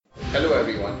Hello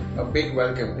everyone, a big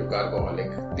welcome to Cargoholic,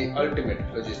 the ultimate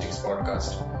logistics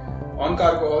podcast. On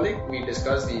Cargoholic, we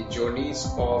discuss the journeys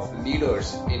of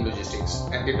leaders in logistics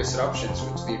and the disruptions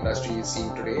which the industry is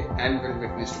seeing today and will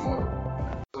witness tomorrow.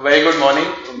 Very good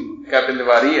morning, Captain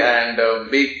Tiwari, and a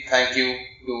big thank you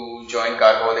to join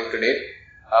Cargoholic today.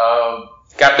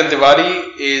 Captain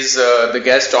Tiwari is the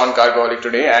guest on Cargoholic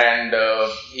today, and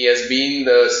he has been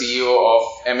the CEO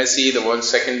of MSC, the world's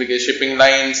second biggest shipping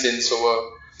line since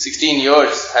over 16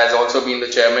 years, has also been the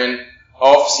chairman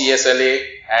of CSLA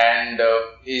and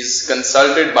is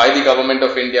consulted by the government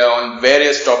of India on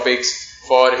various topics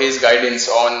for his guidance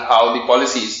on how the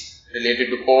policies related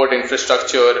to port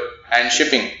infrastructure and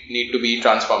shipping need to be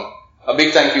transformed. A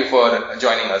big thank you for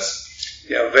joining us.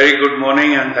 Yeah, very good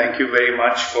morning and thank you very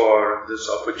much for this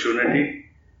opportunity.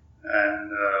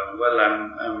 And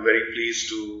I'm very pleased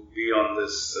to be on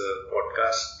this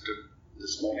podcast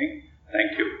this morning.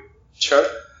 Thank you. Sure.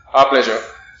 Our pleasure.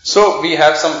 So we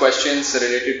have some questions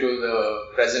related to the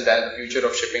present and the future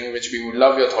of shipping, which we would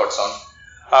love your thoughts on.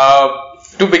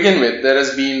 To begin with, there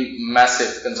has been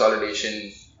massive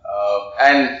consolidation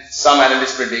and some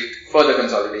analysts predict further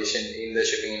consolidation in the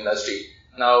shipping industry.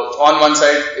 Now, on one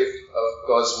side, it of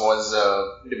course was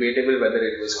debatable whether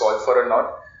it was called for or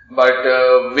not. But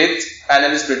with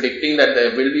analysts predicting that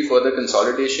there will be further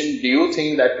consolidation, do you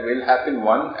think that will happen?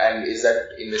 One, and is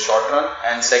that in the short run?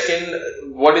 And second,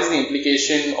 what is the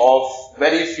implication of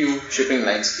very few shipping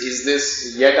lines? Is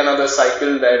this yet another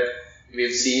cycle that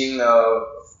we've seen,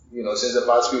 since the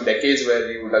past few decades,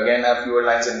 where you would again have fewer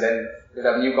lines and then you'll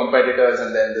have new competitors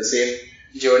and then the same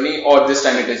journey, or this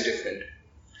time it is different?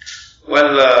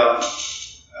 Well,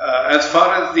 as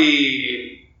far as the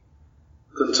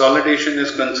consolidation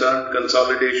is concerned,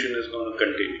 consolidation is going to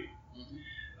continue.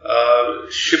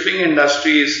 Shipping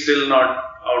industry is still not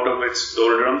out of its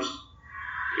doldrums.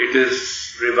 It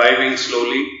is reviving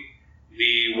slowly.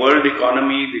 The world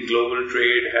economy, the global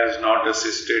trade has not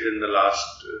assisted in the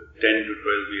last 10 to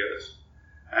 12 years.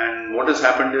 And what has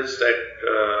happened is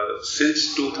that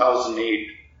since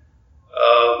 2008,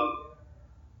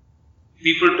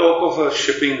 people talk of a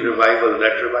shipping revival.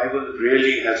 That revival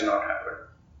really has not happened.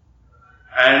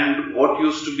 And what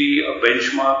used to be a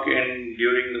benchmark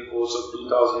during the course of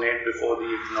 2008 before the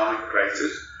economic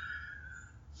crisis,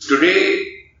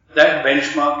 today that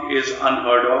benchmark is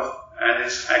unheard of and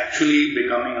is actually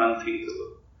becoming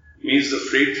unthinkable. Means the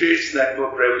freight rates that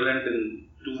were prevalent in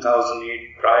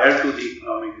 2008 prior to the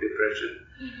economic depression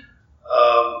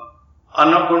are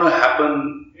not going to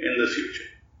happen in the future.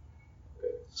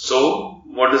 So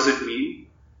what does it mean?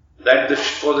 That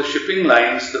for the shipping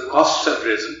lines, the costs have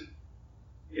risen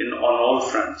on all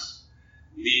fronts.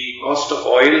 The cost of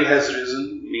oil has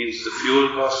risen, means the fuel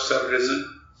costs have risen,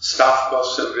 staff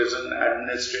costs have risen,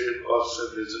 administrative costs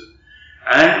have risen.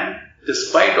 And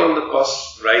despite all the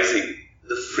costs rising,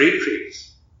 the freight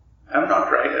rates have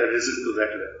not risen to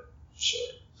that level. Sure.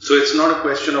 So it's not a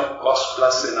question of cost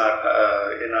plus in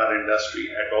our industry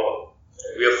at all.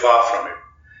 We are far from it.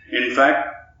 In fact,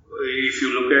 if you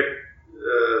look at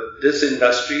this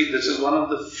industry, this is one of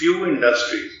the few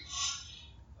industries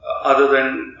other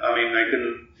than, I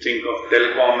can think of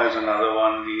telecom as another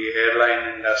one, the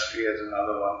airline industry as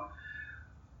another one.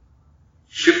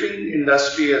 Shipping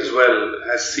industry as well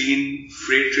has seen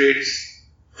freight rates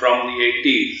from the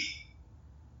 80s,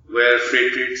 where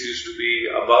freight rates used to be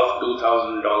above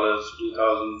 $2,000,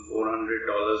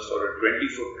 $2,400 for a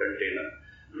 20-foot container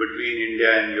between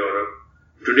India and Europe.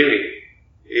 Today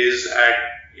is at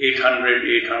 800,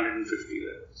 850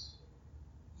 levels.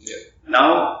 Yeah.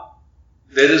 Now,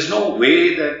 there is no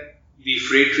way that the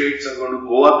freight rates are going to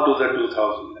go up to the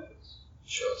 2000 levels.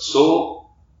 Sure. So,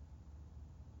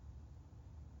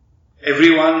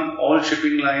 all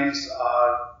shipping lines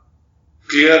are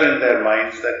clear in their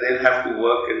minds that they'll have to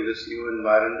work in this new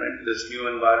environment. This new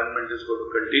environment is going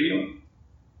to continue.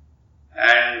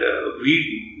 And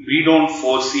we don't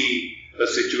foresee a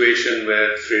situation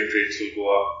where freight rates will go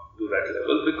up to that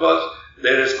level because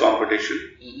there is competition.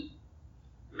 Mm-hmm.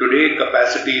 Today,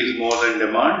 capacity is more than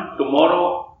demand.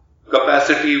 Tomorrow,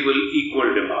 capacity will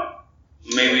equal demand.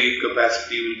 Maybe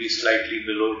capacity will be slightly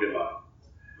below demand.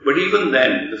 But even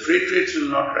then, the freight rates will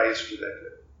not rise to that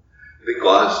level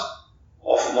because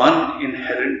of one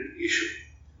inherent issue.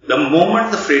 The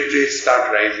moment the freight rates start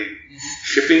rising,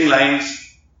 shipping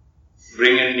lines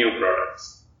bring in new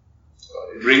products,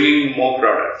 bringing more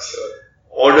products,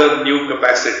 order new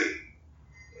capacity.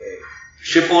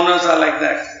 Ship owners are like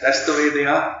that. That's the way they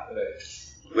are. Right.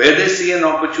 Where they see an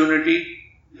opportunity,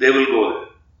 they will go there.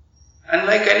 And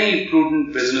like any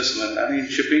prudent businessman,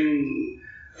 shipping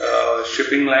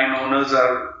line owners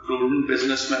are prudent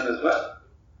businessmen as well.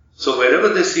 So wherever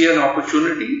they see an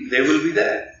opportunity, they will be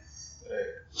there. Right.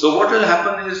 So what will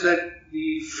happen is that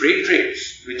the freight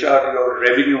rates, which are your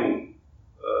revenue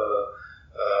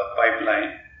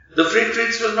pipeline, the freight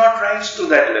rates will not rise to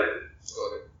that level.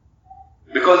 Got it.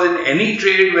 Because in any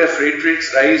trade where freight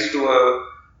rates rise to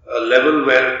a level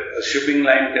where a shipping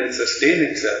line can sustain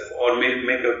itself or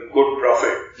make a good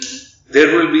profit,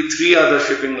 there will be 3 other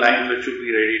shipping lines which will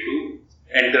be ready to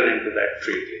enter into that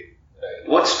trade lane. Right.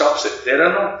 What stops it? There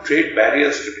are no trade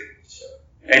barriers today. Sure.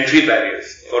 Entry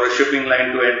barriers for a shipping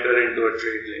line to enter into a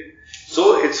trade lane.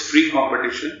 So it's free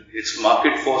competition, it's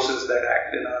market forces that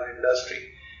act in our industry,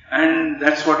 and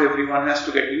that's what everyone has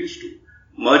to get used to.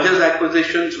 Mergers,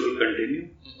 acquisitions will continue,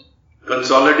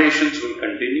 consolidations will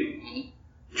continue,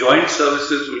 joint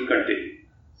services will continue.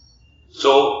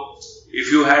 So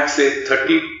if you had, say,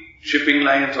 30 shipping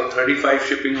lines or 35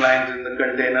 shipping lines in the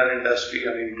container industry,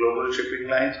 global shipping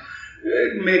lines,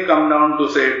 it may come down to,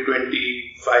 say,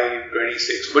 25,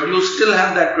 26, but you still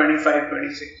have that 25,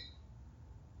 26.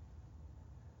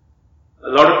 A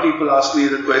lot of people ask me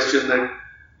the question that,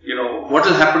 what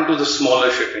will happen to the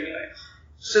smaller shipping lines?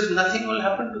 I said, nothing will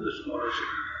happen to the smaller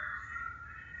shipping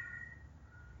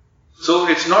lines. So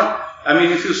it's not,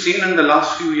 if you've seen in the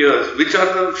last few years, which are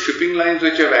the shipping lines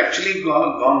which have actually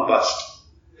gone bust?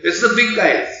 It's the big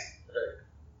guys. Right.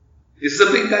 It's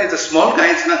the big guys. The small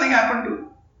guys, nothing happened to.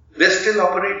 They're still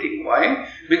operating. Why?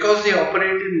 Because they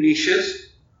operate in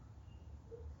niches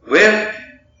where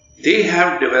they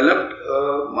have developed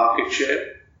a market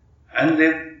share and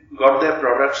they've got their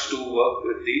products to work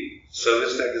with the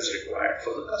service that is required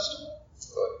for the customer.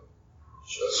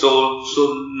 Sure.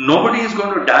 So nobody is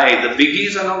going to die. The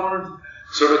biggies are not going to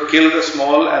sort of kill the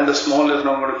small, and the small is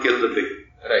not going to kill the big.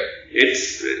 Right.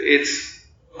 It's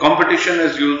competition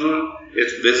as usual.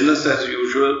 It's business as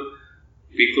usual.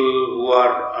 People who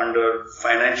are under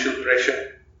financial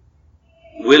pressure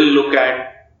will look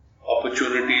at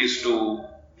opportunities to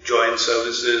join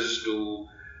services, to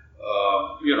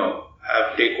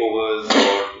have takeovers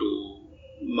or to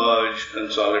merge,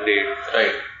 consolidate.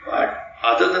 Right. But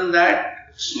other than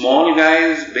that, small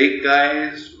guys, big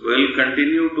guys will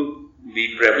continue to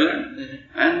be prevalent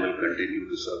and will continue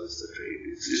to service the trade.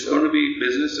 It's going to be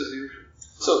business as usual.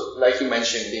 So, like you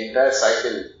mentioned, the entire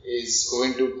cycle is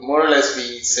going to more or less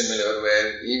be similar,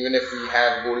 where even if we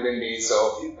have golden days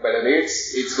of better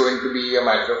rates, it's going to be a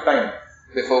matter of time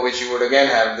before which you would again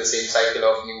have the same cycle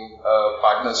of new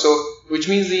partners. So, which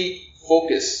means the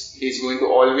focus is going to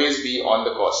always be on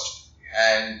the cost,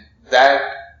 and that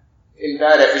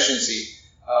entire efficiency,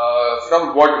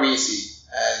 from what we see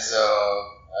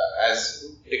as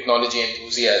technology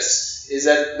enthusiasts, is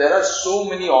that there are so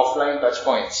many offline touch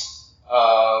points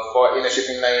for in a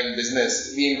shipping line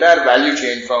business. The entire value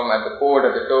chain, from at the port,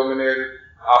 at the terminal,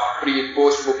 pre and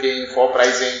post booking, for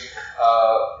pricing,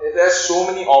 there are so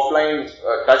many offline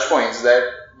touch points that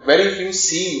very few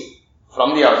seem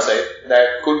from the outside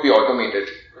that could be automated.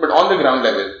 But on the ground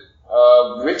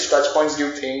level, which touch points do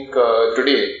you think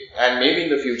today and maybe in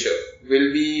the future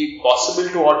will be possible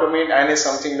to automate and is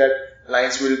something that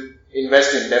lines will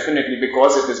invest in definitely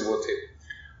because it is worth it?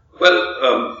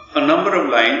 Well, a number of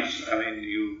lines.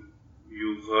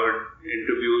 You've heard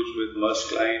interviews with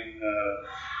Maersk Line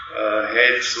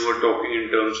heads who are talking in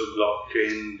terms of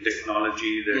blockchain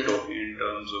technology. They're talking in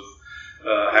terms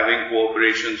of having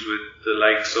cooperations with the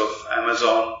likes of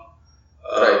Amazon.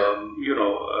 Right.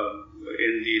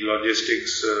 In the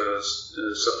logistics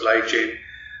supply chain.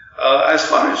 As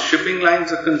far as shipping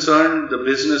lines are concerned, the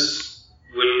business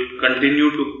will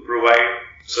continue to provide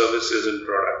services and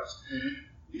products.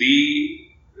 The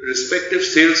respective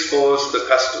sales force, the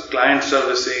client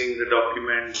servicing, the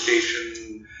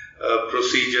documentation,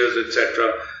 procedures,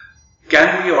 etc.,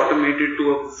 can be automated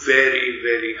to a very,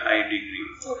 very high degree.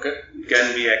 Okay.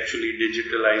 Can be actually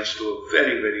digitalized to a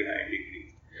very, very high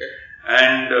degree. Okay.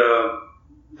 And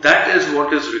that is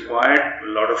what is required.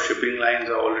 A lot of shipping lines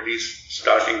are already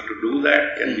starting to do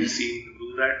that, can be seen to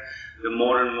do that. The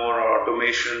more and more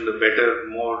automation, the better,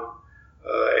 more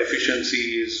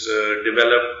efficiency is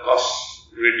developed, costs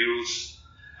reduced,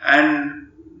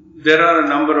 and there are a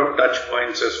number of touch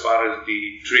points as far as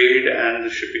the trade and the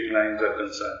shipping lines are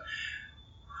concerned.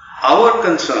 Our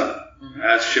concern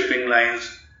as shipping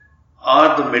lines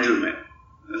are the middlemen,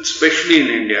 and especially in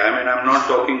India. I'm not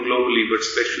talking globally, but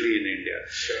especially in India.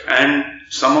 Sure. And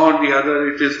somehow or the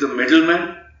other, it is the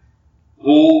middlemen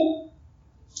who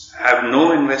have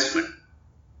no investment.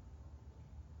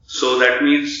 So that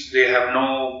means they have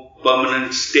no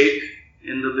permanent stake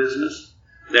in the business.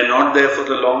 They're not there for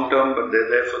the long term, but they're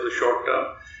there for the short term.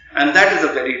 And that is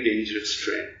a very dangerous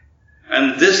trend.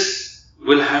 And this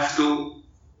will have to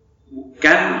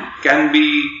can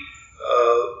be,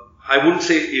 I wouldn't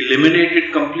say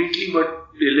eliminated completely, but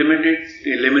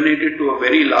eliminated to a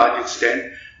very large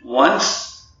extent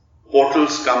once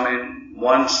portals come in,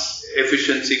 once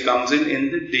efficiency comes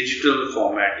in the digital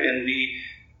format, in the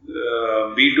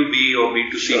B2B or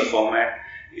B2C format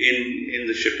in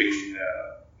the shipping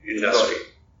industry.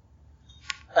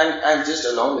 And just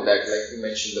along with that, like you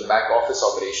mentioned, the back office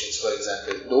operations, for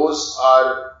example, those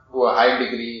are to a high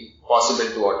degree possible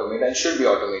to automate and should be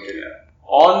automated. Yeah.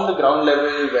 On the ground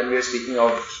level, when we are speaking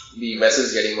of the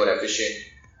vessels getting more efficient,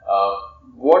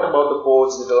 what about the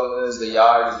ports, the terminals, the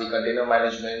yards, the container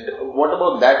management? What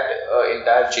about that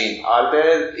entire chain?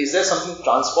 Is there something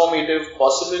transformative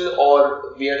possible,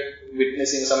 or we are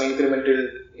witnessing some incremental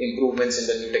improvements in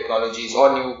the new technologies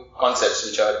or new concepts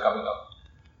which are coming up?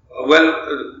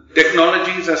 Well,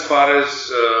 technologies as far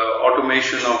as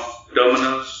automation of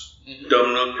terminals,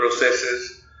 terminal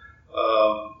processes,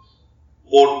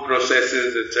 port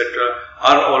processes, etc.,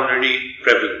 are already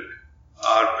prevalent.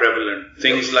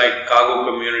 Things like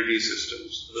cargo community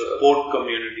systems, port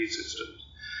community systems.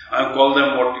 I call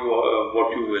them what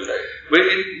you will. Right. But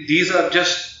these are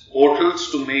just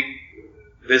portals to make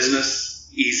business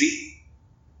easy,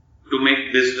 to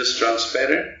make business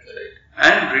transparent,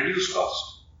 and reduce cost.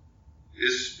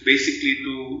 Is basically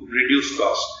to reduce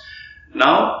cost.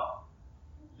 Now,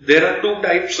 there are two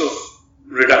types of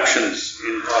reductions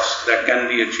in cost that can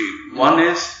be achieved. One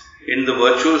is in the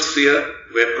virtual sphere,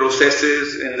 where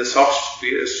processes, in the soft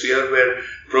sphere where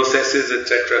processes,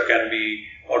 etc., can be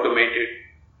automated.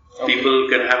 Okay. People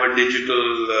can have a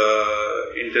digital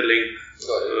interlink,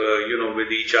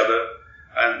 with each other,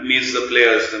 and means the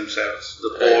players themselves,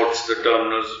 the ports, the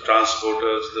terminals, the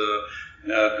transporters, the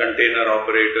container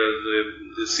operators,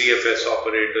 the CFS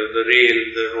operators, the rail,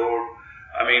 the road.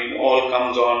 I mean, all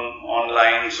comes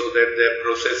online so that their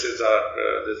processes are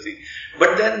the thing.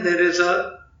 But then there is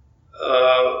a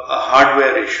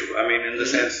hardware issue. I mean, in the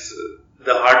sense,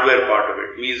 the hardware part of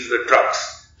it means the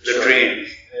trucks, the trains,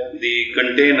 the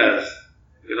containers,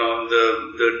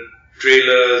 the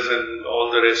trailers and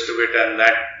all the rest of it, and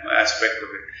that aspect of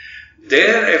it.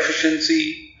 Their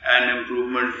efficiency and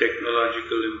improvement,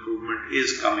 technological improvement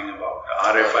is coming about.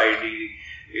 RFID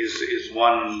is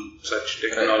one such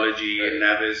technology,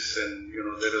 Navis, and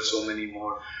there are so many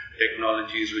more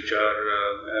technologies which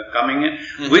are coming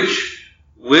in, which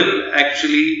will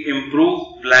actually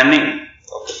improve planning.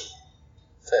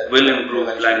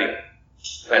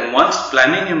 And once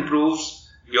planning improves,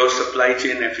 your supply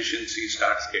chain efficiency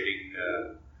starts getting,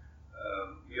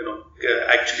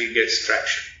 actually gets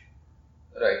traction.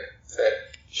 Right. Fair.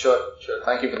 Sure.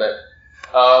 Thank you for that.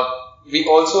 We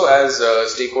also, as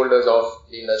stakeholders of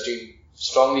the industry,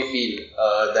 strongly feel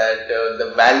that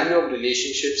the value of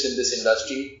relationships in this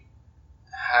industry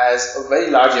has a very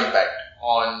large impact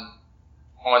on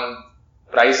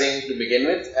pricing to begin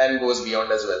with, and goes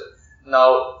beyond as well.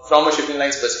 Now, from a shipping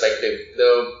line's perspective,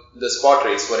 the spot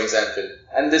rates, for example,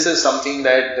 and this is something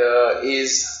that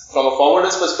is, from a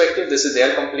forwarder's perspective, this is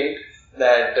their complaint,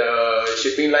 that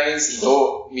shipping lines,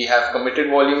 though we have committed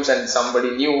volumes and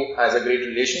somebody new has a great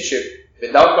relationship,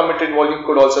 without committed volume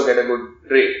could also get a good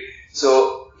rate.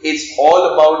 So it's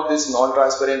all about this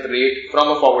non-transparent rate from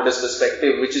a forwarder's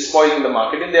perspective, which is spoiling the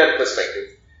market in their perspective.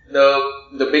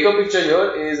 The bigger picture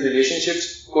here is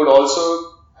relationships could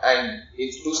also, and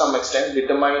to some extent,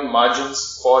 determine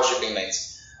margins for shipping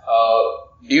lines.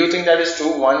 Do you think that is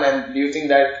true? One, and do you think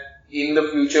that in the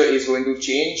future is going to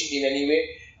change in any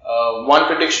way? One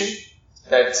prediction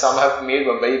that some have made,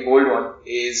 a very bold one,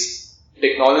 is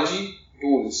technology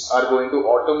tools are going to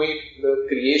automate the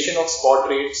creation of spot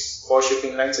rates for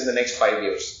shipping lines in the next 5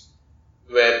 years.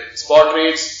 Where spot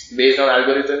rates, based on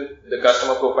algorithm, the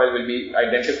customer profile will be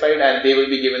identified and they will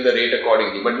be given the rate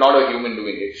accordingly, but not a human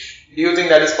doing it. Do you think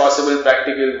that is possible,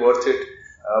 practical, worth it?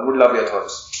 Would love your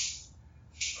thoughts.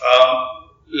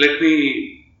 Let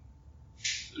me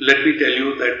tell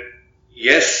you that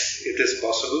yes, it is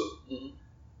possible,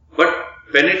 but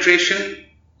penetration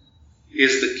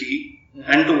is the key,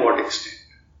 and to what extent?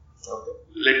 Okay.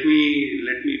 Let me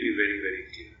be very, very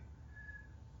clear.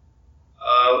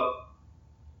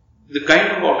 The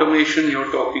kind of automation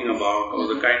you're talking about, or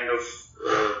the kind of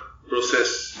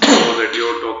process that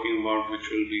you're talking about, which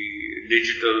will be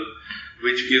digital,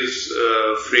 which gives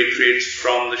freight rates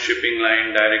from the shipping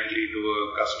line directly to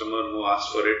a customer who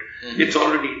asks for it, it's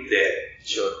already there.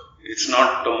 Sure. It's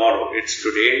not tomorrow, it's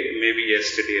today, maybe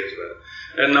yesterday as well.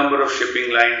 A number of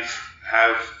shipping lines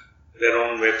have their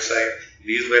own website.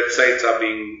 These websites are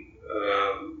being,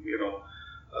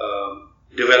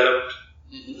 developed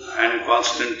and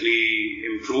constantly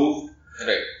improved,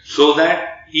 right, so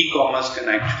that e-commerce can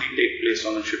actually take place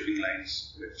on a shipping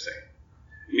line's website.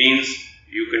 Means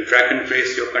you can track and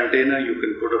trace your container, you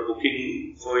can put a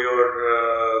booking for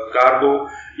your cargo,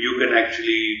 you can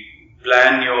actually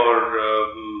plan your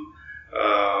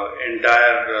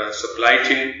entire supply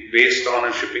chain based on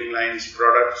a shipping line's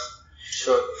products.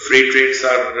 Sure. Freight rates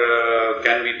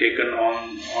can be taken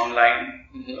online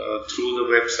through the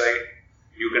website.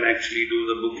 You can actually do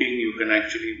the booking, you can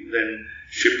actually then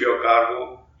ship your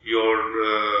cargo, your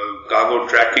cargo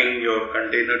tracking, your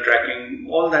container tracking,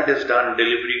 all that is done,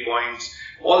 delivery points,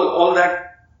 all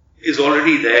that is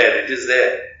already there, it is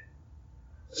there.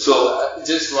 So,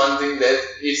 just one thing that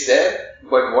is there,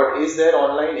 but what is there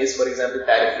online is, for example,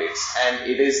 tariff rates, and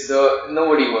it is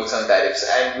nobody works on tariffs,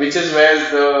 and which is where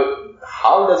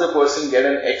how does a person get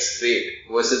an X rate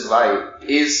versus Y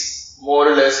is more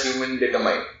or less human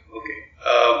determined. Okay.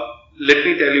 Let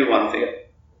me tell you one thing.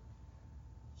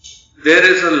 There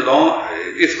is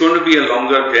it's going to be a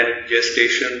longer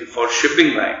gestation for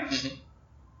shipping lines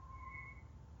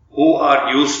who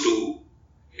are used to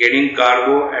getting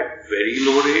cargo at very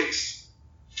low rates,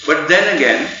 but then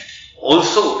again,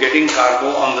 also getting cargo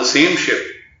on the same ship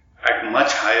at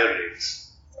much higher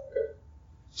rates.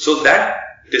 So that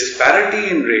disparity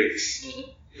in rates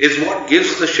is what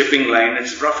gives the shipping line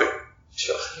its profit.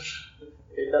 Sure.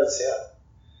 It does, yeah.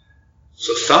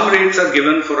 So some rates are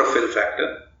given for a fill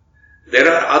factor. There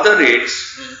are other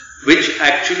rates which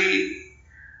actually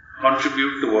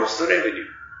contribute towards the revenue.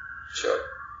 Sure.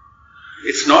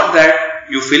 It's not that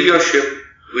you fill your ship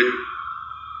with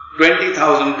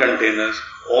 20,000 containers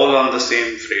all on the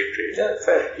same freight rate. Yeah,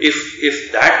 fair.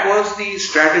 If that was the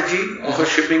strategy of a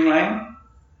shipping line,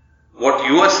 what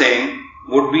you are saying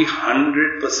would be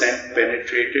 100%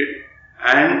 penetrated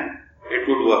and it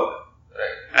would work.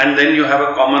 Right. And then you have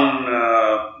a common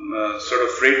sort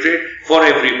of freight rate for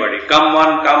everybody. Come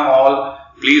one, come all,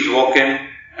 please walk in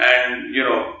and,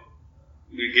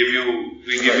 we give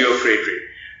you a freight rate.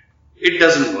 It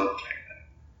doesn't work like that.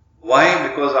 Why?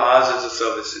 Because ours is a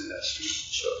service industry.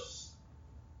 Sure.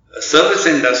 A service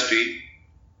industry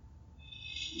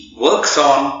works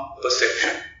on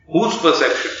perception. Whose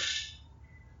perception?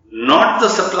 Not the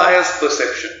supplier's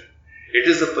perception. It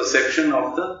is the perception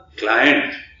of the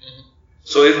client.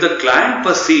 So if the client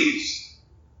perceives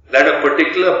that a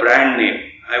particular brand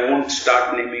name, I won't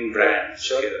start naming brands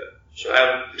here. Sure. I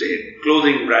have a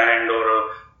clothing brand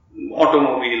or an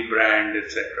automobile brand,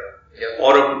 etc. Yep.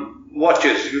 Or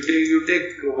watches. You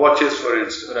take watches for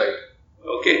instance. Right.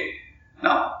 Okay.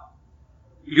 Now,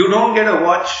 you don't get a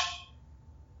watch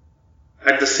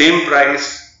at the same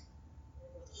price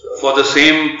for the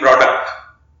same product.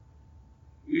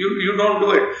 You don't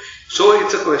do it. So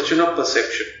it's a question of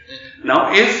perception.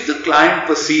 Now, if the client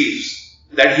perceives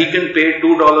that he can pay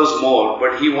 $2 more,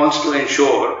 but he wants to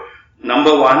ensure,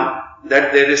 number one,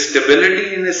 that there is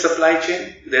stability in his supply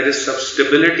chain, there is some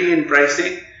stability in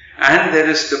pricing, and there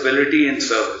is stability in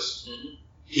service.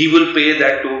 He will pay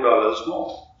that $2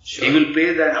 more. Sure. He will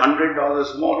pay that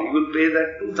 $100 more. He will pay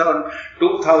that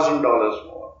 $2,000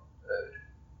 more. Right.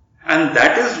 And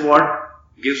that is what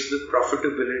gives the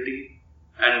profitability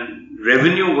and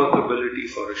revenue workability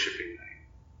for a shipping line.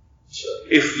 Sure.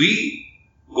 If we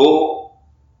go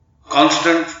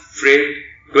constant freight,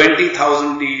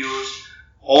 20,000 TEUs,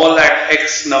 all at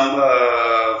X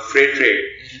number freight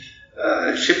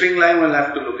rate, shipping line will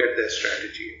have to look at their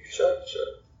strategy. Sure.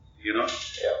 Yeah.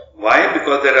 Why?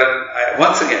 Because there are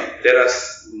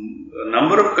a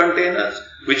number of containers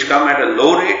which come at a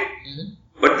low rate,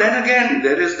 but then again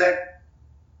there is that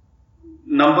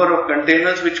number of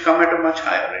containers which come at a much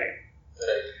higher rate.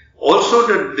 Right. Also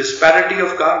the disparity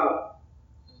of cargo.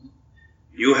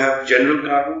 You have general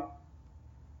cargo,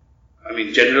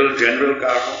 general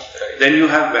cargo. Right. Then you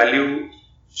have value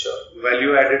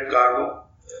added cargo.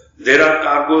 There are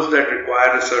cargoes that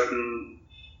require a certain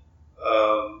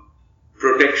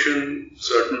protection,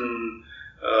 certain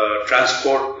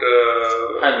transport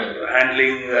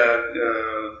handling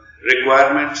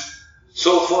requirements.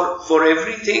 So for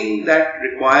everything that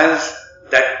requires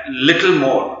that little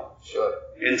more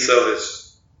in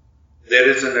service, there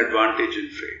is an advantage in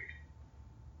freight.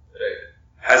 Right.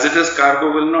 Hazardous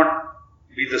cargo will not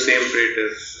be the same freight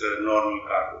as normal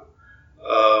cargo.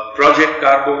 Project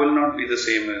cargo will not be the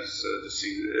same as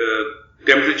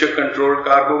temperature controlled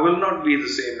cargo will not be the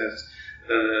same as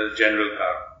general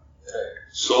cargo. Right.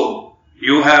 So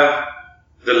you have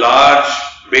the large,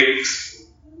 big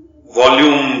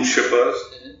volume shippers,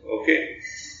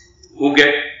 who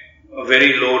get a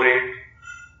very low rate.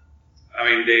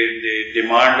 They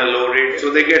demand a low rate,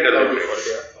 so they get a low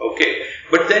rate.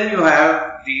 But then you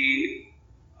have the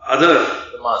other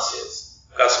masses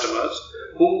customers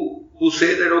who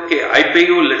say that, okay, I pay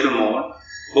you a little more,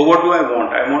 but what do I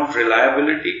want? I want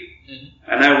reliability,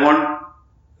 and I want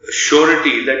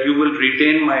surety that you will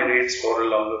retain my rates for a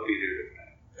longer period of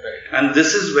time. Right. And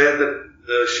this is where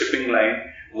the shipping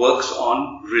line works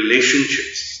on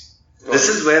relationships. Right. This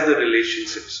is where the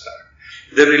relationships start.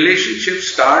 The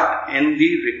relationships start in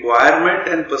the requirement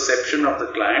and perception of the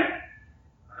client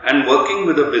and working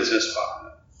with a business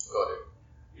partner. Got it.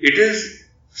 It is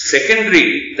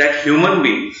secondary that human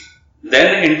beings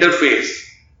then interface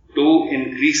to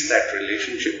increase that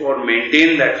relationship or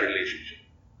maintain that relationship.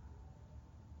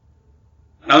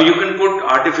 Now you can put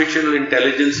artificial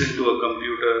intelligence into a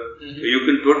computer, you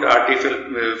can put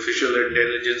artificial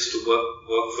intelligence to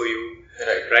work for you,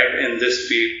 right, in this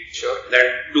field. Sure.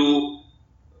 That to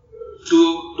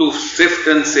sift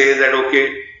and say that,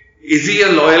 okay, is he a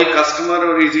loyal customer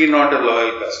or is he not a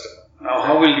loyal customer? Now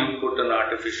how will you put an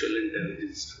artificial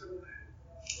intelligence to that?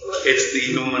 It's the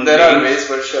human There being. are ways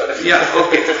for sure. Yeah,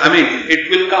 okay. I mean, it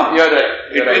will come. You're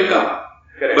right. It will come.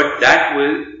 Correct. But that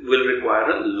will require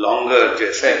a longer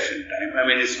gestation time. I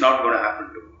mean, it's not going to happen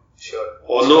tomorrow. Sure.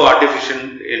 Although artificial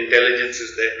intelligence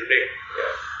is there today,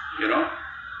 you know,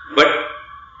 but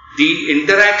the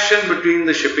interaction between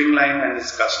the shipping line and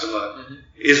its customer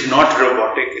is not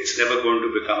robotic. It's never going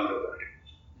to become robotic.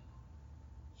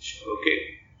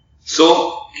 Okay.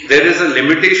 So there is a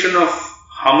limitation of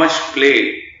how much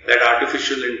play that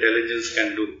artificial intelligence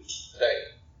can do. Right.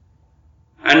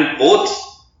 And both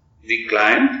the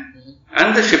client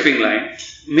and the shipping line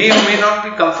may or may not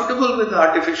be comfortable with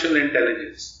artificial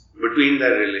intelligence between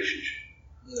their relationship.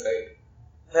 Right.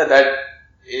 Yeah, that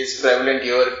is prevalent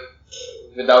here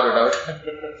without a doubt.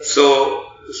 So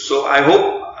I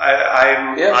hope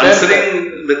I'm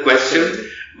answering the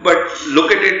question, but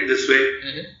look at it this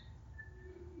way.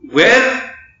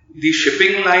 Where the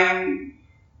shipping line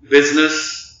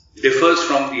business differs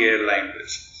from the airline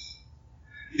business.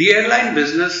 The airline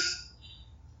business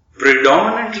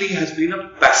predominantly has been a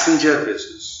passenger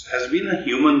business, has been a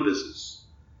human business,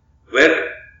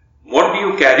 where what do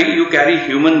you carry? You carry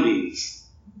human beings.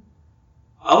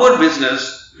 Our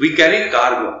business, we carry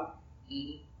cargo.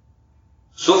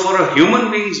 So for a human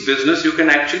being's business, you can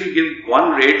actually give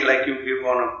one rate like you give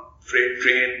on a freight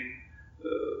train,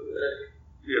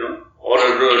 or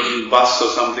a bus or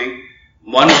something.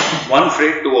 One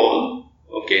freight to all,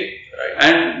 okay,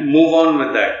 and move on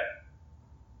with that.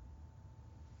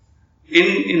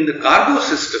 In the cargo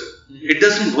system, it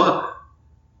doesn't work.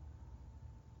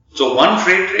 So one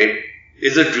freight rate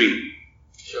is a dream.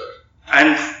 Sure.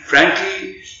 And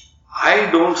frankly,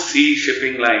 I don't see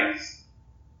shipping lines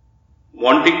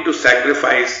wanting to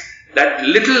sacrifice that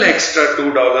little extra $2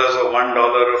 or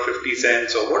 $1 or 50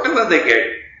 cents or whatever they get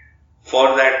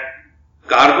for that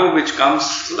cargo which comes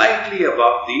slightly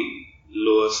above the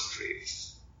lowest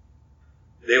rates.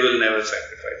 They will never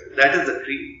sacrifice it. That is the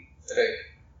cream. Right.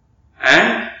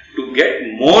 And to get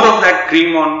more of that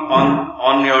cream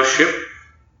on your ship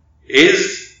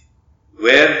is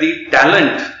where the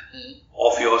talent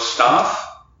of your staff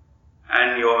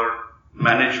and your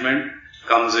management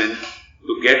comes in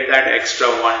to get that extra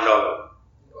 $1.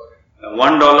 $1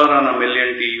 on a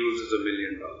million TEUs is $1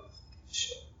 million.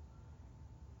 Sure.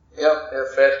 Yeah,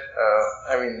 fair.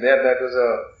 I mean, that was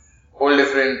a whole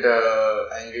different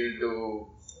angle to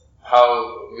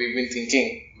how we've been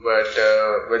thinking. But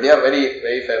yeah, very,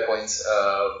 very fair points.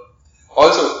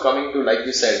 Also, coming to, like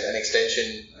you said, an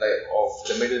extension of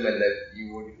the middleman that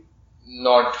you would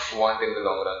not want in the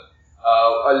long run.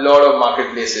 A lot of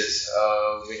marketplaces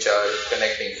which are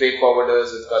connecting freight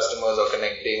forwarders with customers, or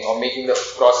connecting or making the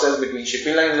process between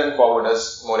shipping lines and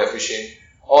forwarders more efficient,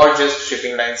 or just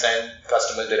shipping lines and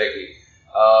customers directly.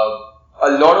 A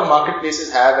lot of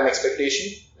marketplaces have an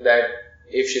expectation that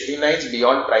if shipping lines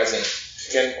beyond pricing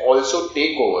can also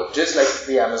take over, just like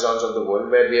the Amazons of the world,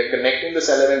 where we are connecting the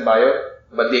seller and buyer,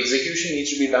 but the execution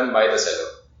needs to be done by the seller.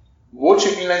 Would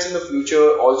shipping lines in the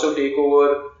future also take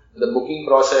over the booking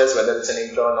process, whether it's an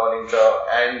intra or non-intra,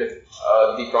 and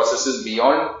the processes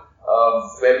beyond,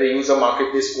 where they use a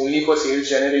marketplace only for sales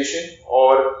generation,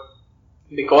 or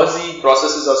because the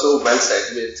processes are so well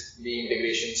set with the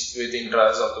integrations with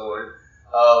intras of the world,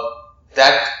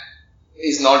 that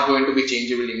is not going to be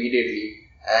changeable immediately,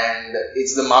 and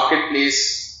it's the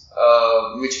marketplace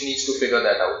which needs to figure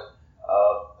that out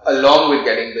along with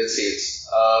getting the sales.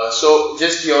 So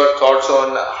just your thoughts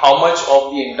on how much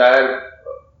of the entire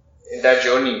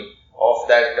journey of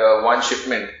that one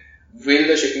shipment will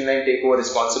the shipping line take over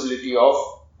responsibility of,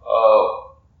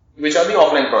 which are the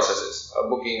offline processes,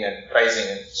 booking and pricing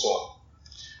and so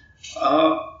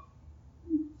on?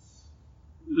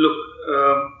 Look,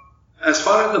 as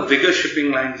far as the bigger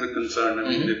shipping lines are concerned, I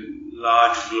mean the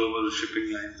large global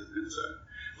shipping lines are concerned,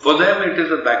 for them it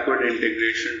is a backward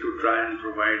integration to try and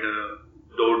provide a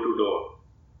door-to-door,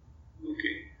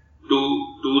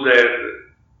 to their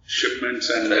shipments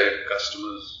and their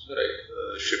customers'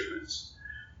 shipments,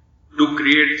 to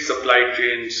create supply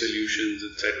chain solutions,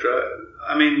 etc.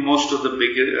 I mean, most of the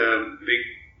big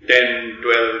 10,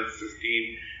 12,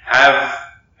 15 have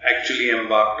actually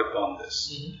embarked upon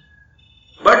this.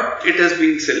 But it has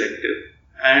been selective,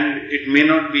 and it may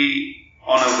not be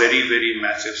on a very, very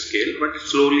massive scale, but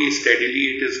slowly,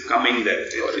 steadily it is coming there.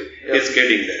 It's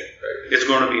getting there. It's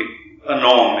going to be a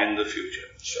norm in the future.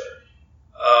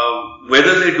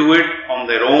 Whether they do it on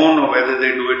their own or whether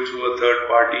they do it through a third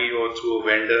party or through a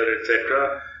vendor,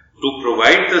 etc., to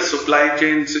provide the supply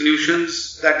chain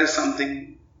solutions, that is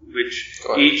something which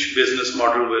each business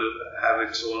model will have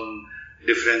its own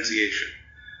differentiation.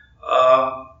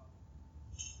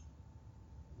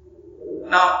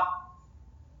 Now,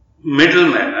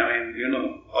 middlemen, I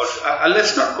mean, or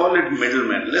let's not call it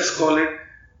middlemen, let's call it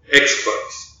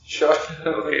experts.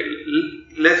 Okay,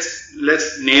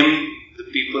 let's name the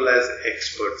people as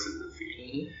experts in the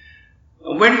field.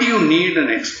 When do you need an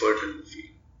expert in the field?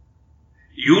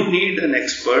 You need an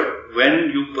expert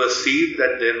when you perceive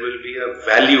that there will be a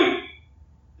value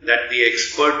that the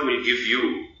expert will give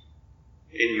you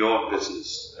in your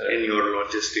business, in your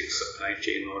logistics supply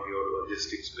chain or your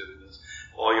logistics business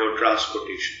or your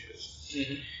transportation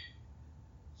business.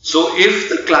 So if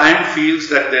the client feels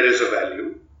that there is a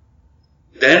value,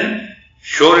 then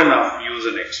sure enough, use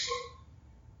an expert.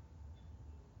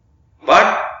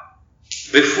 But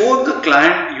before the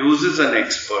client uses an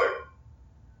expert,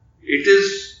 it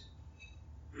is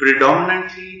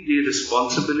predominantly the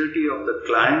responsibility of the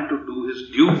client to do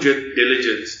his due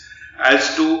diligence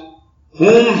as to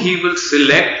whom he will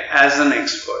select as an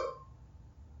expert.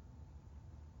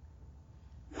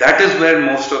 That is where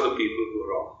most of the people go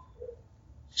wrong,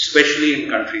 especially in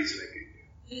countries like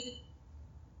India,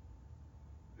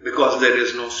 because there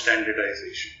is no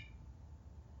standardization.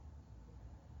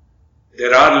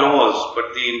 There are laws,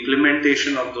 but the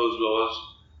implementation of those laws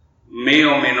may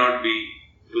or may not be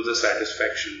to the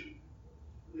satisfaction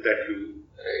that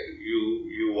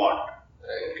you want.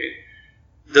 Okay.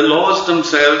 The laws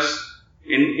themselves,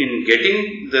 in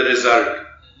getting the result,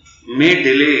 may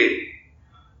delay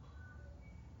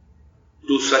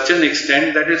to such an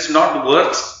extent that it's not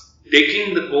worth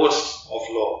taking the course of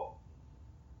law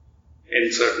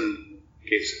in certain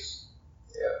cases.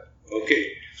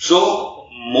 Okay. So,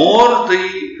 more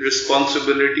the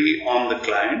responsibility on the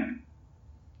client,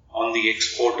 on the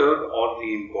exporter or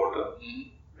the importer,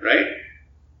 right?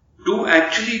 To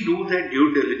actually do their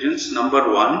due diligence,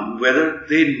 number one, whether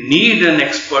they need an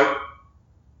expert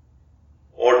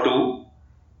or two,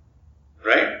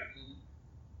 right?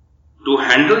 To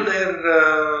handle their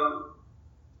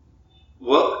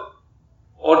work,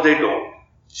 or they don't.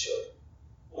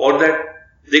 Or that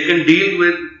they can deal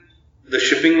with the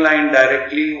shipping line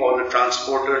directly or the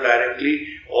transporter directly,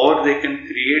 or they can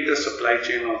create a supply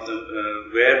chain of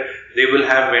where they will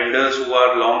have vendors who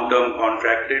are long-term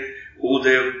contracted, who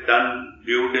they've done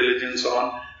due diligence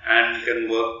on and can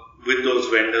work with those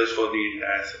vendors for the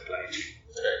entire supply chain.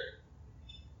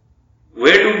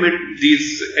 Where do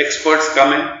these experts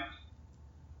come in?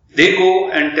 They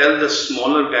go and tell the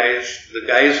smaller guys, the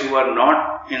guys who are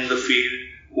not in the field,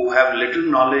 who have little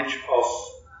knowledge of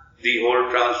the whole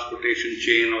transportation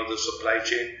chain or the supply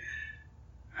chain,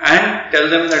 and tell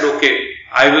them that, okay,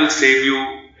 I will save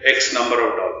you X number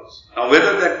of dollars. Now,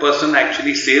 whether that person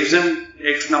actually saves him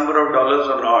X number of dollars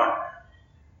or not,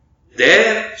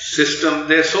 their system,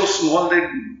 they're so small that,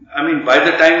 by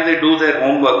the time they do their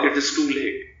homework, it is too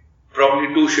late.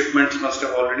 Probably 2 shipments must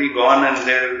have already gone and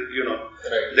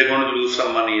they're going to lose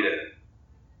some money there.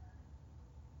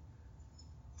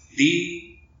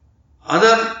 The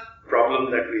other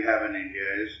problem that we have in India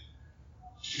is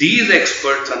these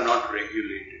experts are not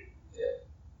regulated.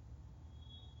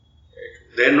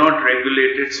 They're not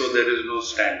regulated, so there is no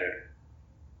standard.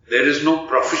 There is no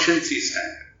proficiency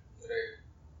standard.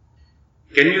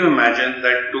 Can you imagine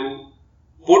that to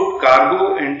put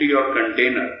cargo into your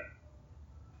container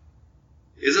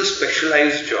is a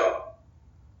specialized job?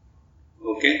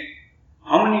 Okay?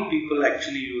 How many people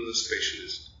actually use a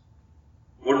specialist?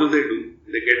 What do?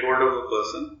 They get hold of a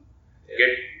person,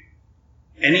 get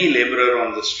any laborer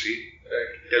on the street,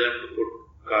 tell him to put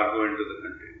cargo into the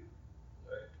container.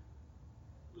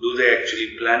 Do they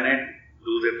actually plan it?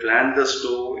 Do they plan the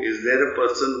store? Is there a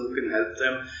person who can help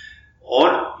them?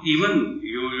 Or even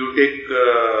you take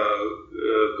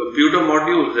computer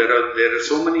modules. There are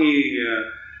so many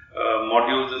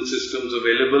modules and systems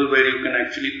available where you can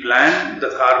actually plan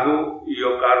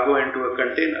your cargo into a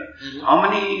container. How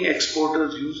many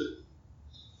exporters use it?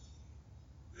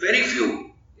 Very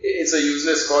few. It's a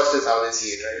useless cost is how they see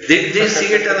it, right? They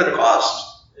see it as a cost.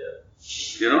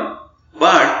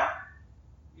 But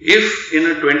if in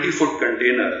a 20-foot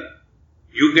container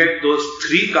you get those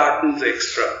 3 cartons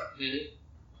extra,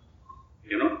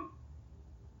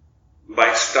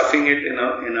 by stuffing it in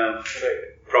a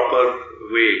proper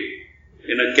way,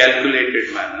 in a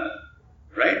calculated manner,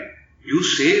 right? You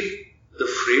save the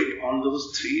freight on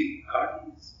those 3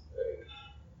 cartons.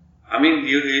 I mean,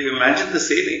 you imagine the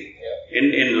saving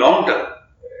in long term.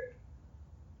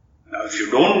 Now, if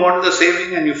you don't want the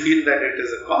saving and you feel that it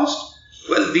is a cost,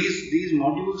 well, these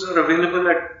modules are available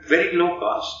at very low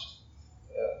cost.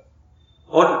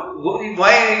 Or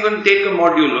why even take a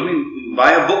module? I mean,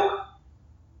 buy a book.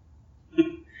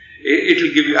 It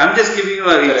will give you. I'm just giving you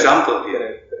an example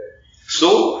here.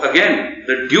 So again,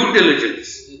 the due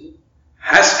diligence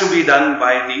has to be done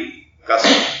by the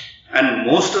customer, and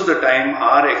most of the time,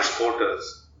 our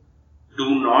exporters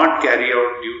do not carry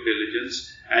out due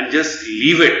diligence and just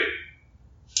leave it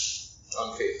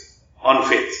on faith,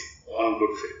 on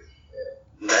good faith.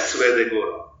 That's where they go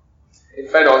wrong. In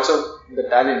fact, also the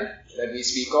talent that we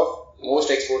speak of,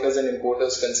 most exporters and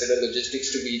importers consider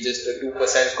logistics to be just a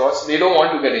 2% cost. They don't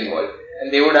want to get involved,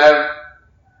 and they would have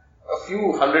a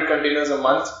few hundred containers a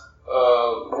month,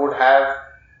 would have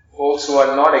folks who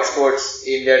are not experts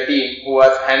in their team who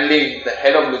are handling the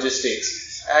head of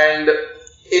logistics, and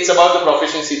it's about the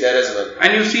proficiency there as well.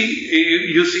 And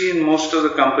you see in most of the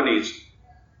companies,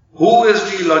 who is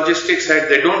the logistics head?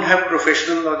 They don't have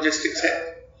professional logistics head.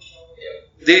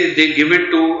 They give it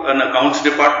to an accounts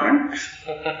department,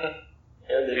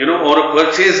 or a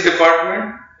purchase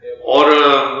department, or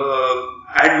a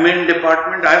admin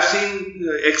department. I've seen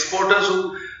exporters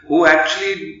who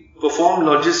actually perform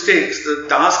logistics. The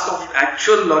task of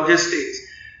actual logistics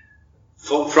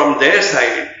from their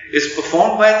side is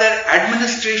performed by their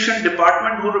administration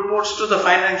department who reports to the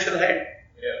financial head.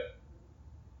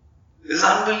 It's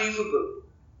unbelievable.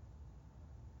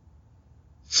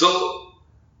 So,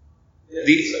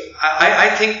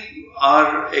 I think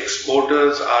our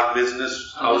exporters, our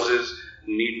business houses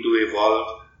need to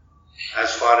evolve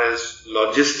as far as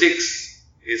logistics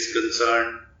is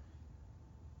concerned,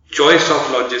 choice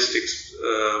of logistics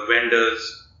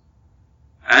vendors,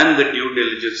 and the due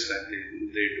diligence that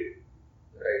they do.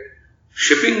 Right.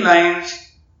 Shipping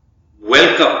lines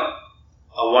welcome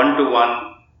a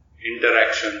one-to-one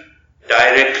interaction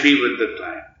directly with the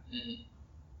client.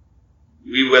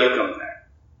 We welcome that.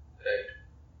 Right.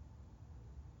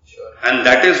 Sure. And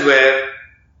that is where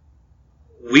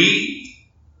we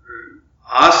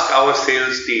ask our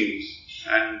sales teams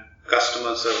and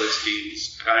customer service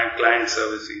teams, client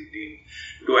servicing teams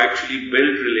to actually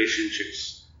build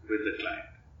relationships with the client.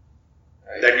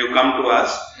 Right. That you come to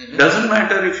us. Doesn't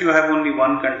matter if you have only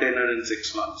 1 container in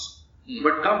 6 months,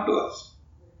 but come to us.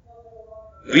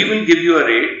 We will give you a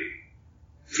rate,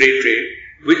 freight rate,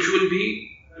 which will be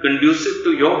conducive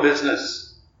to your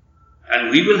business,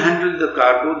 and we will handle the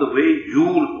cargo the way you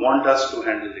want us to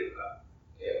handle your cargo.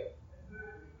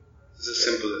 It's as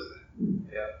simple as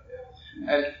that.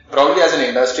 And probably as an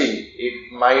industry,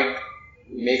 it might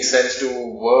make sense to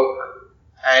work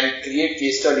and create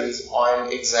case studies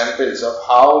on examples of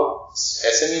how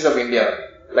SMEs of India,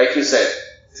 like you said,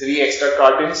 3 extra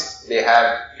cartons, they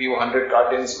have few hundred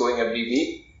cartons going every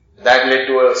week. That led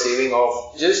to a saving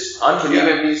of just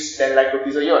unbelievably 10 lakh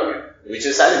rupees a year, which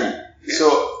is salary.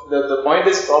 So the point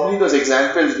is probably those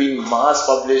examples being mass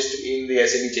published in the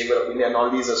SME Chamber of India and all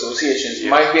these associations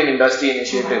might be an industry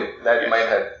initiative that might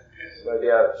help. But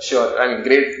yeah, sure. I mean,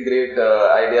 great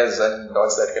ideas and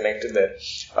dots that connected there.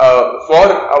 For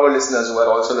our listeners who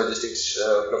are also logistics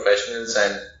professionals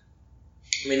and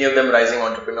many of them rising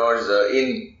entrepreneurs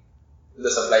in the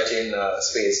supply chain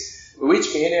space,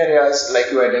 which pain areas,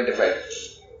 like you identified,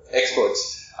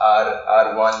 exports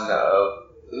are one,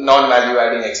 non-value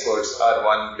adding exports are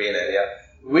one pain area.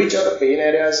 Which other pain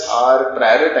areas are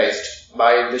prioritized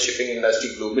by the shipping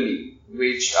industry globally,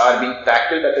 which are being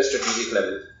tackled at a strategic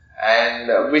level?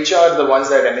 And which are the ones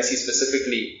that MSC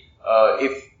specifically,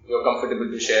 if you're comfortable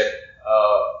to share,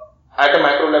 at a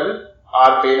macro level,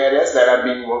 are pain areas that are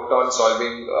being worked on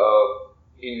solving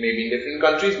in maybe different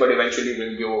countries, but eventually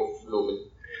will go global?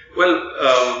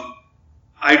 Well,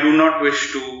 I do not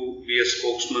wish to be a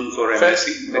spokesman for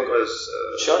MSC because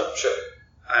sure.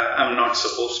 I'm not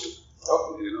supposed to.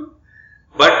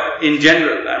 But in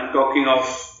general, I'm talking of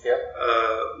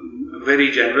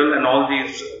very general, and all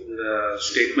these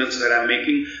statements that I'm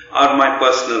making are my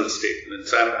personal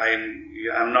statements. I'm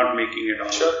I'm not making it on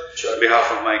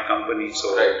behalf of my company,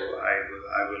 so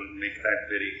I will make that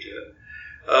very clear.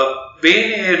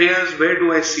 Pain areas, where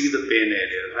do I see the pain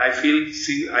areas?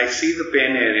 I see the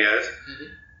pain areas,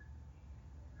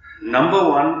 number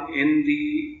one, in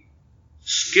the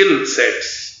skill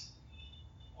sets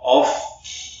of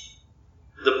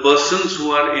the persons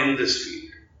who are in this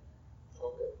field.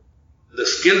 Okay. The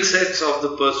skill sets of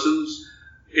the persons,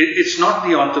 it's not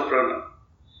the entrepreneur.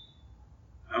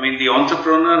 I mean, the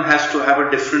entrepreneur has to have a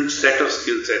different set of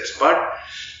skill sets, but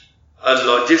a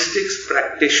logistics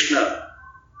practitioner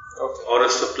or a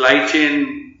supply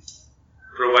chain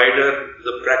provider,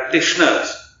 the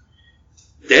practitioners,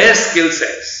 their skill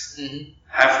sets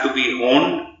have to be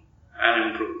honed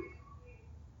and improved.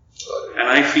 And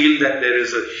I feel that there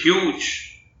is a huge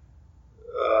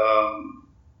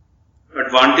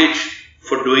advantage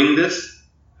for doing this,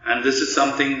 and this is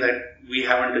something that we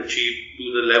haven't achieved to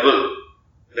the level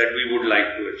that we would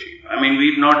like to achieve. I mean,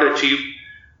 we've not achieved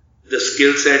the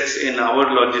skill sets in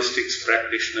our logistics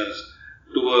practitioners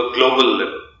to a global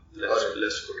level. Let's put it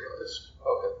this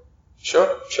way. Okay. Sure,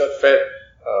 fair.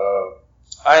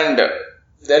 And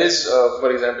there is,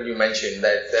 for example, you mentioned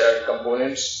that there are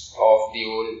components of the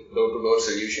whole door-to-door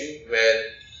solution where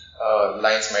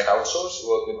lines might outsource,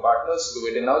 work with partners, do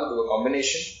it in-house, do a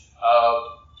combination.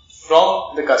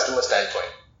 From the customer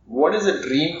standpoint, what is the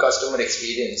dream customer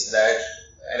experience that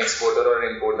an exporter or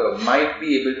an importer might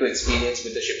be able to experience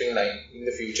with the shipping line in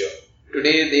the future?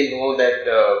 Today, they know that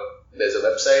there's a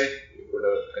website, you put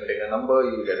a container number,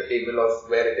 you get a table of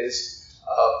where it is.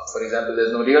 For example,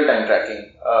 there's no real-time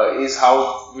tracking. Is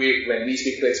how when we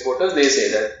speak to exporters, they say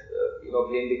that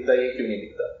plane dikhta hai, kyun nahi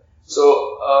dikhta.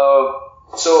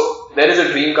 So there is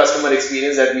a dream customer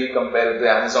experience that we compare with the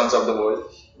Amazons of the world,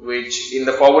 which in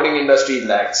the forwarding industry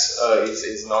lacks,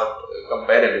 is not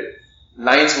comparable.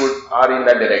 Lines are in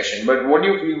that direction. But what do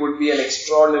you feel would be an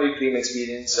extraordinary dream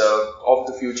experience of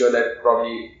the future that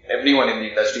probably everyone in the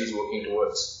industry is working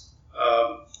towards?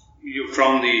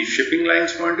 From the shipping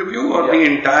lines point of view, or the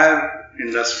entire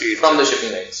industry? From the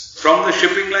shipping lines. From the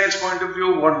shipping lines point of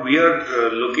view, what we are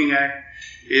looking at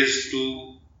is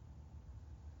to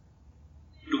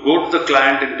go to the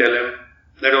client and tell him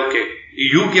that, okay,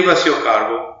 you give us your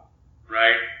cargo,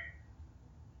 right?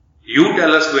 You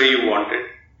tell us where you want it.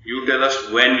 You tell us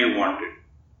when you want it.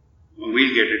 And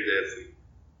we'll get it there for you.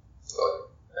 Got it.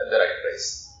 At the right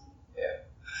price. Yeah.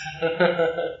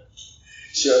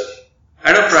 Sure.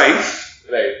 At a price,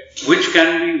 right, which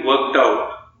can be worked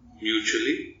out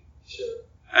mutually, sure,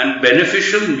 and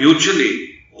beneficial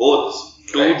mutually, both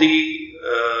to the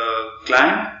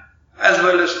client as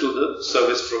well as to the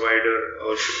service provider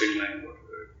or shipping line,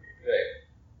 whatever. Right.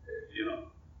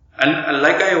 And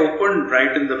like I opened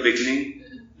right in the beginning,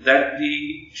 that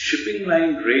the shipping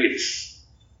line rates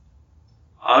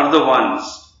are the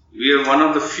ones. We are one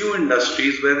of the few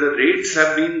industries where the rates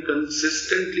have been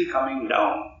consistently coming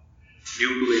down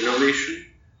due to innovation,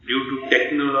 due to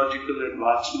technological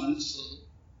advancements,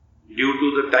 due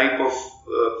to the type of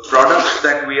products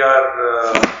that we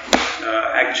are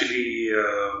actually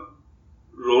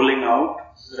rolling out.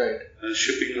 Right.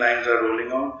 Shipping lines are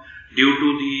rolling out due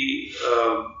to the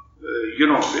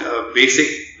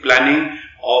basic planning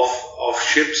of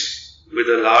ships with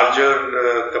a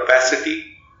larger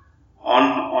capacity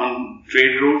on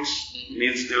trade routes.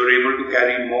 Means they were able to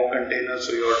carry more containers,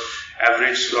 so your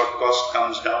average slot cost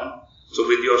comes down. So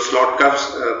with your slot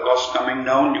cost coming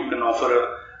down, you can offer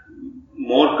a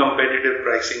more competitive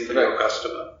pricing to your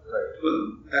customer. Right.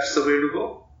 Well, that's the way to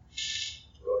go.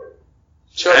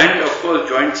 Sure. And of course,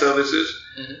 joint services,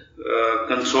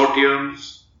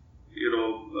 consortiums,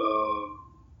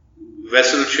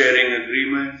 vessel sharing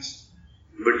agreements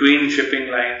between shipping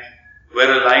lines,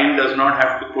 where a line does not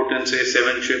have to put in, say,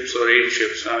 7 ships or 8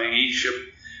 ships. I mean, each ship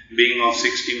being of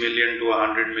 $60 million to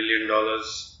 $100 million,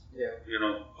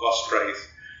 cost price.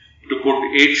 To put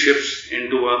 8 ships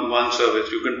into one service,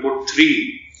 you can put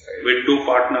 3 with 2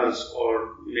 partners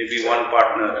or maybe 1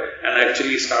 partner and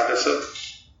actually start a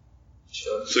service.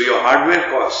 Sure. So your hardware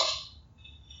cost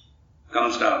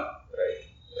comes down. Right.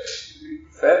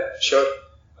 Fair. Sure.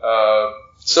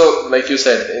 So, like you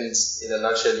said, in a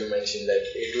nutshell, you mentioned that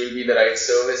it will be the right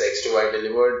service, X to Y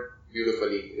delivered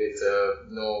beautifully with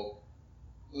no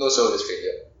service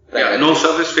failure. Right? Yeah, no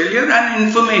service failure and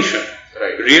information.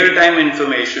 Right. Real-time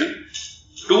information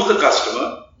to the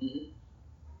customer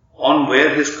on where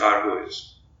his cargo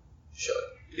is. Sure.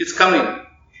 It's coming.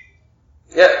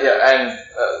 Yeah, and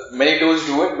many tools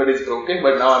do it, but it's broken.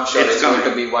 But now I'm sure it's going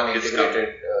to be one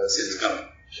integrated solution. It's coming.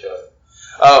 Sure.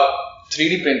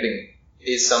 3D printing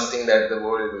is something that the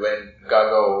world went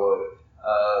gaga over.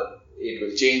 it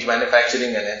will change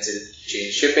manufacturing and hence it will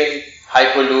change shipping.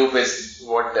 Hyperloop is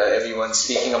what everyone's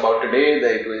speaking about today,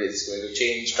 that it's going to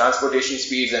change transportation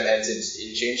speeds and hence it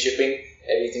will change shipping.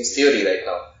 Everything's theory right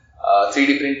now.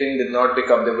 3D printing did not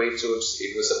become the way it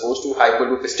was supposed to.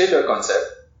 Hyperloop is still a concept,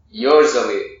 years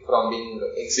away from being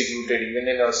executed even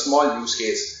in a small use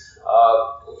case.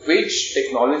 Which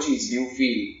technologies do you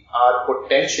feel are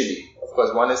potentially, of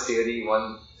course one is theory,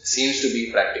 one seems to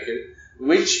be practical,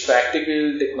 which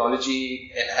practical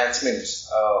technology enhancements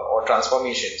or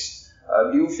transformations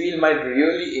do you feel might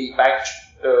really impact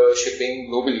shipping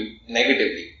globally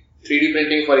negatively? 3D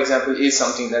printing, for example, is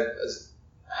something that has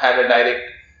had a direct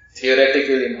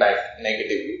theoretical impact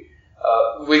negatively.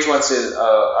 Which ones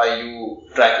are you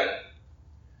tracking?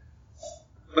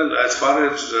 Well, as far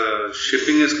as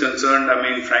shipping is concerned, I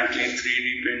mean, frankly,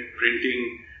 3D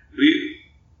printing,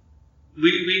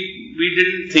 we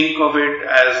didn't think of it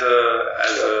as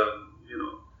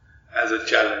a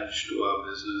challenge to our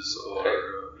business or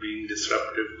being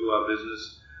disruptive to our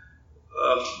business.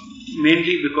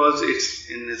 Mainly because it's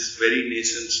in its very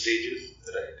nascent stages.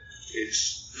 Right.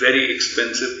 It's very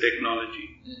expensive technology.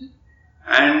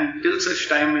 And till such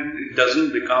time it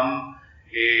doesn't become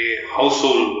a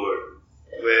household word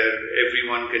where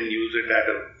everyone can use it at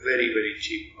a very, very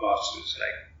cheap cost. It's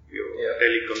like your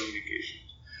telecommunications.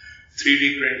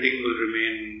 3D printing will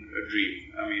remain a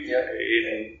dream. I mean,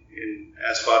 in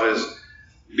as far as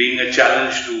being a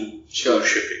challenge to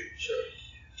shipping. Sure.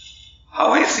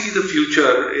 How I see the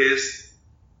future is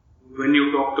when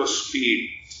you talk of speed,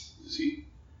 you see,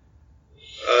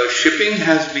 shipping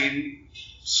has been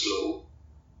slow.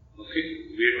 Okay,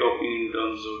 we are talking in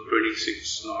terms of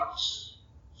 26 knots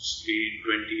speed,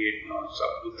 28 knots,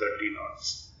 up to 30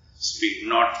 knots speed.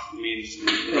 Knot means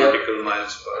nautical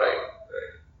miles per hour.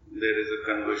 Right. There is a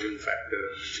conversion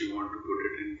factor if you want to put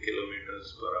it in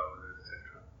kilometers per hour, etc.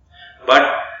 But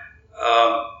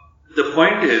the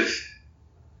point is,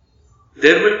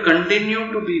 there will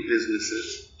continue to be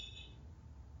businesses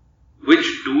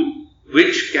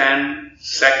which can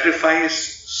sacrifice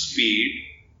speed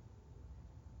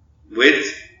with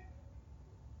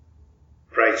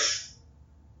price.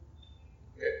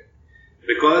 Okay.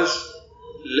 Because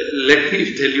let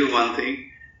me tell you one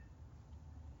thing,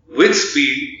 with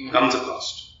speed comes a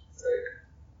cost.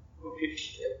 Right. Okay.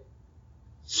 Yep.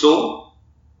 So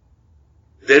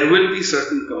there will be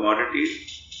certain commodities,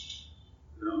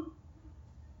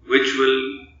 which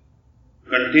will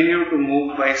continue to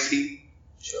move by sea.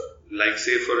 Sure. Like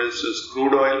say for instance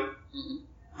crude oil.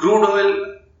 Crude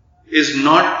oil is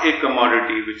not a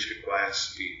commodity which requires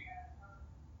speed.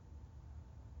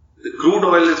 The crude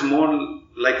oil is more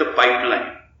like a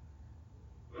pipeline.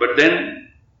 But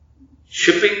then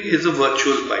shipping is a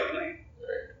virtual pipeline.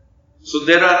 Right. So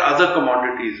there are other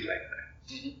commodities like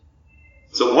that.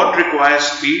 So what requires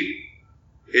speed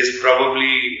is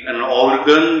probably an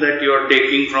organ that you are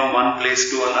taking from one place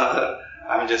to another.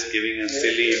 I'm just giving a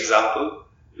silly example.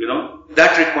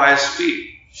 That requires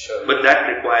speed. Sure. But that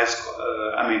requires,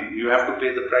 you have to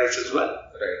pay the price as well.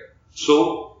 Right.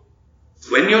 So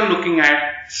when you're looking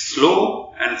at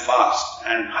slow and fast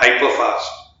and hyper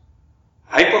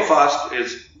fast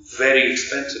is very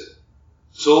expensive.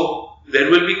 So there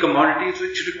will be commodities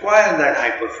which require that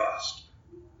hyper fast.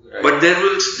 Right. But there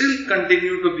will still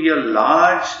continue to be a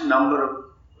large number of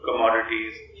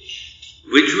commodities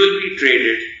which will be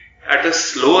traded at a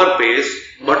slower pace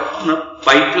but on a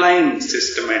pipeline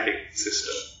systematic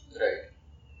system.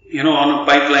 Right. On a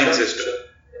pipeline system.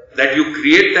 Sure. That you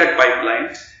create that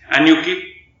pipeline and you keep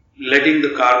letting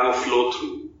the cargo flow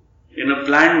through in a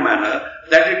planned manner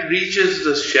that it reaches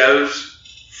the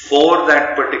shelves for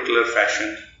that particular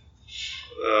fashion.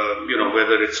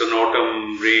 Whether it's an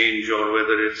autumn range or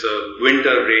whether it's a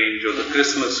winter range or the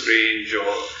Christmas range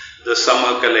or the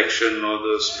summer collection or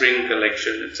the spring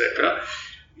collection, etc.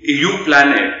 You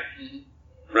plan it,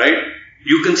 right?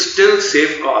 You can still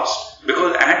save cost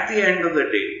because at the end of the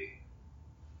day,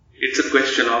 it's a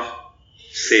question of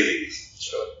savings.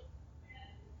 Sure.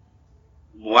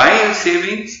 Why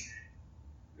savings?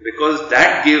 Because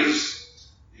that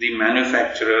gives the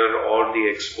manufacturer or the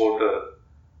exporter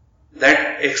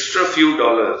that extra few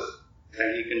dollars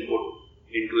that he can put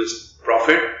into his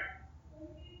profit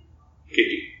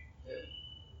kitty.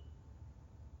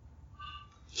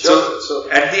 Sure. So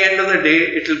at the end of the day,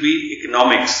 it will be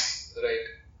economics. Right.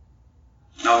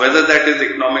 Now, whether that is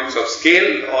economics of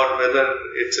scale or whether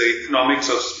it's economics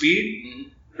of speed,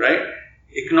 right?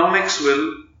 Economics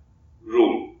will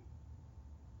rule.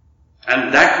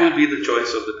 And that will be the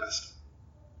choice of the customer.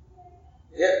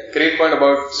 Yeah, great point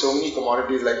about so many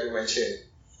commodities like you mentioned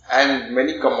and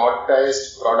many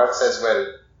commoditized products as well.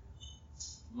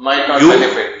 might not You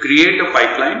benefit. create a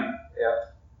pipeline,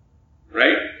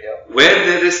 right? Where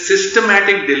there is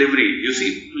systematic delivery. You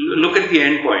see, look at the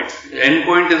endpoint.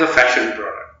 Endpoint is a fashion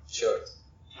product. Sure.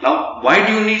 Now, why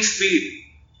do you need speed?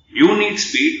 You need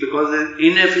speed because there is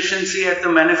inefficiency at the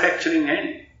manufacturing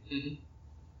end.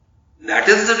 That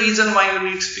is the reason why you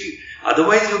need speed.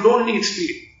 Otherwise, you don't need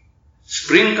speed.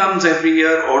 Spring comes every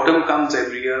year, autumn comes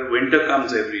every year, winter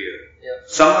comes every year,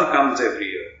 summer comes every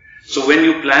year. So when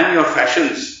you plan your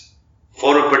fashions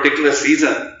for a particular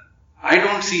season, I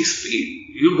don't see speed.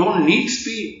 You don't need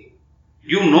speed.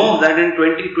 You know that in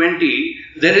 2020,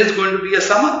 there is going to be a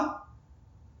summer.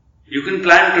 You can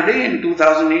plan today in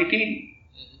 2018.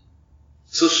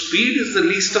 So speed is the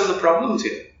least of the problems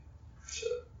here.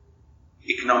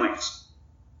 Economics.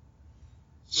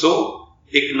 So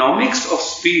economics of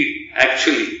speed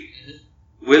actually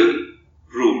will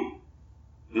rule,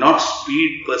 not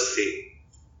speed per se.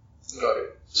 Got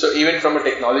it. So even from a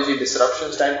technology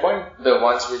disruption standpoint, the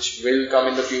ones which will come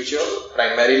in the future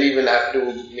primarily will have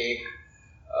to make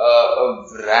a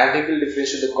radical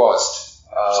difference to the cost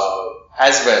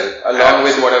as well, along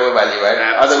with whatever value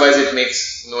add. Otherwise, it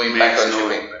makes no impact on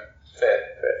shipping. Fair.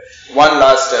 One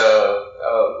last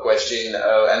question,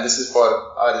 and this is for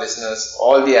our listeners,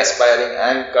 all the aspiring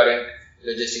and current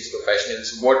logistics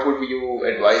professionals. What would you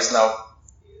advise now?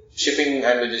 Shipping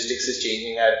and logistics is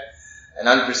changing at an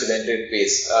unprecedented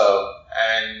pace,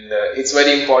 and it's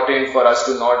very important for us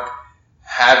to not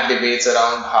have debates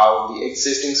around how the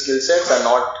existing skill sets are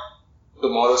not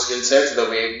tomorrow's skill sets, the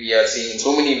way we are seeing in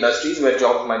so many industries where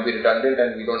jobs might be redundant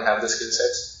and we don't have the skill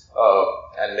sets,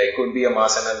 and there could be a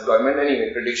mass unemployment.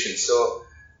 Anyway, predictions. So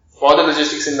for the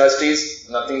logistics industries,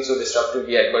 nothing so disruptive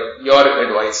yet, but your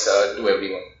advice to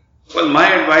everyone. Well, my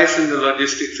advice in the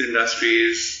logistics industry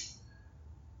is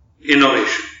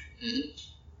innovation.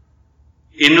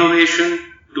 Innovation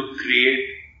to create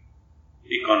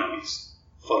economies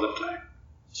for the client.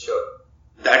 Sure.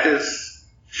 That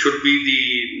should be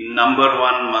the number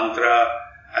one mantra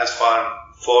as far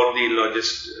for the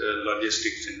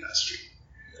logistics industry.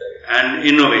 And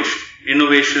innovation.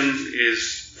 Innovation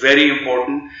is very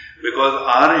important because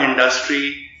our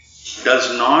industry does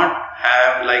not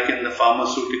have, like in the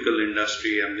pharmaceutical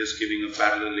industry, I'm just giving a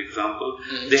parallel example,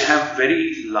 they have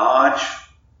very large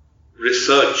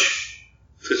research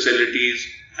facilities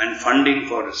and funding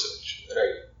for research.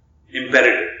 Right.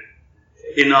 Imperative.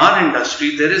 In our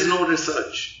industry, there is no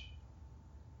research.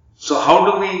 So how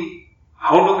do we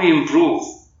improve?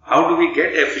 How do we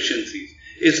get efficiencies?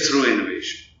 It's through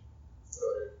innovation.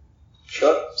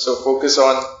 Sure. So focus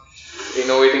on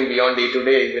innovating beyond day to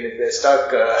day, even if they're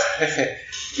stuck.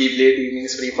 Keep late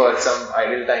evenings free for some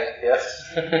idle time. Yeah.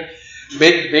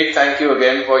 Big thank you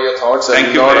again for your thoughts.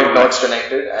 Thank you a lot very of much. dots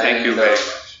connected. Thank you very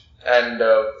much. And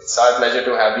it's our pleasure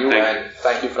to have you, and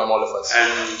thank you from all of us.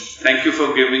 And thank you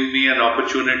for giving me an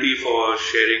opportunity for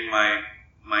sharing my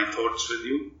thoughts with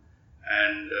you.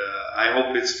 And I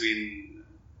hope it's been,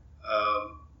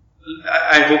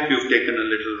 I hope you've taken a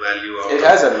little value out it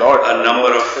has a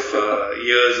number of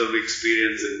years of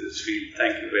experience in this field.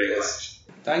 Thank you very much.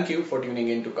 Thank you for tuning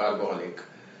in to Cargoholic.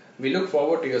 We look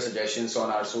forward to your suggestions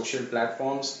on our social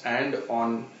platforms and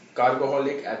on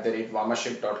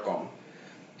cargoholic@vamaship.com.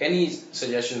 Any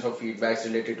suggestions or feedbacks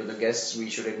related to the guests we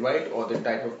should invite or the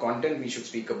type of content we should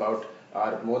speak about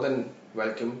are more than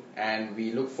welcome, and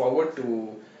we look forward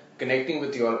to connecting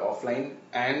with you all offline.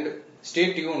 And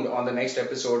stay tuned on the next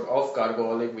episode of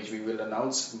Cargoholic, which we will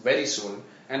announce very soon.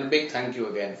 And a big thank you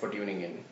again for tuning in.